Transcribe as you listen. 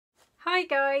Hi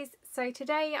guys, so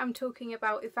today I'm talking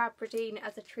about IVABRADINE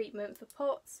as a treatment for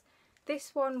POTS.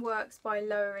 This one works by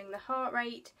lowering the heart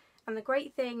rate, and the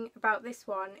great thing about this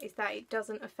one is that it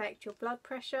doesn't affect your blood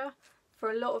pressure. For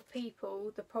a lot of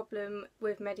people, the problem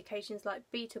with medications like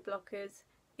beta blockers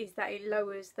is that it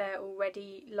lowers their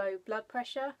already low blood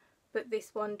pressure, but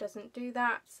this one doesn't do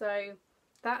that, so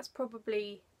that's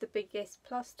probably the biggest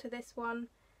plus to this one.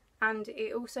 And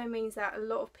it also means that a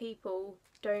lot of people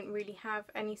don't really have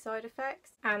any side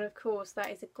effects, and of course that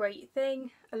is a great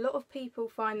thing. A lot of people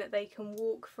find that they can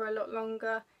walk for a lot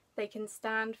longer, they can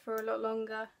stand for a lot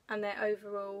longer, and they're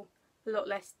overall a lot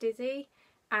less dizzy,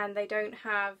 and they don't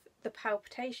have the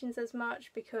palpitations as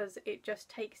much because it just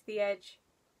takes the edge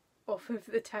off of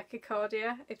the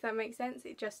tachycardia, if that makes sense.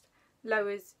 It just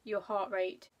lowers your heart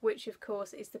rate, which of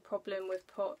course is the problem with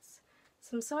POTS.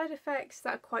 Some side effects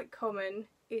that are quite common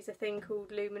is a thing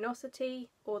called luminosity,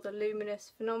 or the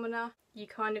luminous phenomena. You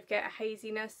kind of get a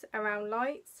haziness around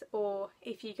lights, or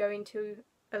if you go into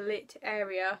a lit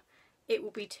area it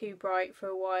will be too bright for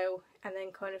a while and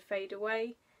then kind of fade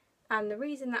away. And the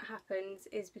reason that happens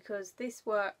is because this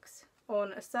works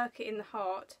on a circuit in the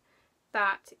heart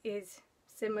that is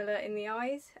similar in the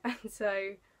eyes, and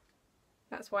so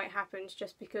that's why it happens,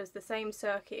 just because the same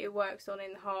circuit it works on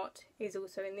in the heart is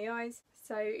also in the eyes.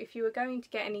 So if you were going to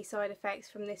get any side effects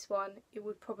from this one, it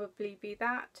would probably be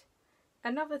that.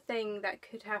 Another thing that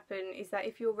could happen is that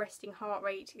if your resting heart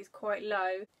rate is quite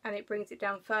low and it brings it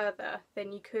down further,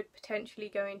 then you could potentially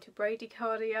go into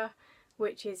bradycardia,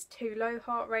 which is too low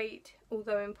heart rate,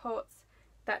 although in POTS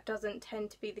that doesn't tend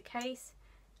to be the case,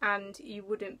 and you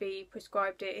wouldn't be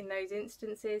prescribed it in those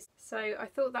instances. So I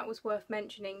thought that was worth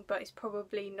mentioning, but it's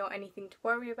probably not anything to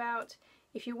worry about.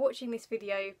 If you're watching this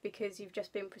video because you've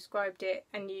just been prescribed it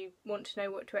and you want to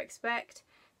know what to expect,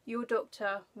 your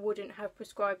doctor wouldn't have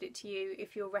prescribed it to you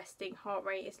if your resting heart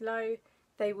rate is low.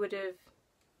 They would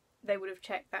have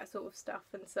checked that sort of stuff,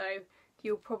 and so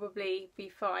you'll probably be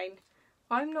fine.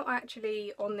 I'm not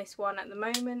actually on this one at the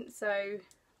moment, so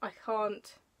I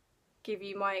can't give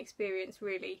you my experience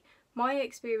really. My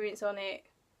experience on it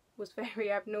was very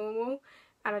abnormal,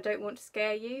 and I don't want to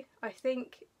scare you. I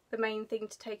think the main thing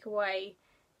to take away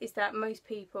is that most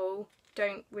people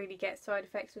don't really get side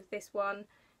effects with this one.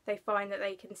 They find that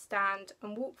they can stand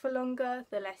and walk for longer,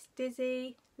 they're less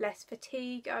dizzy, less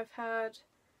fatigue I've heard,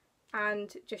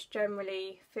 and just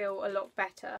generally feel a lot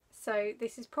better. So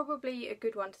this is probably a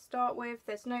good one to start with.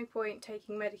 There's no point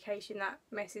taking medication that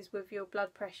messes with your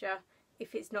blood pressure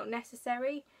if it's not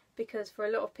necessary, because for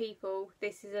a lot of people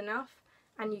this is enough,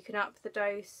 and you can up the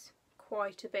dose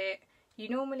quite a bit. You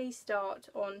normally start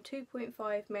on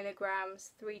 2.5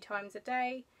 milligrams 3 times a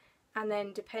day, and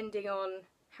then depending on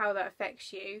how that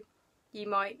affects you, you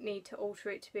might need to alter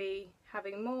it to be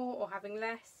having more or having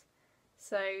less.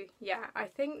 So yeah, I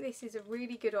think this is a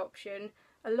really good option.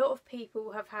 A lot of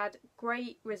people have had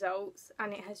great results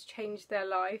and it has changed their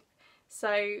life,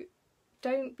 so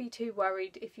don't be too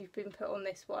worried if you've been put on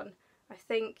this one. I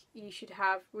think you should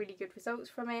have really good results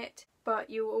from it, but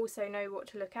you'll also know what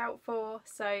to look out for.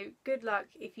 So good luck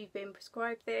if you've been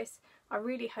prescribed this. I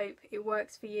really hope it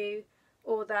works for you,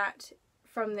 or that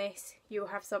from this you'll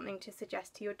have something to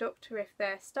suggest to your doctor if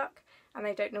they're stuck and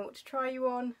they don't know what to try you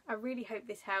on. I really hope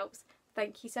this helps.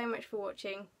 Thank you so much for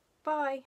watching. Bye!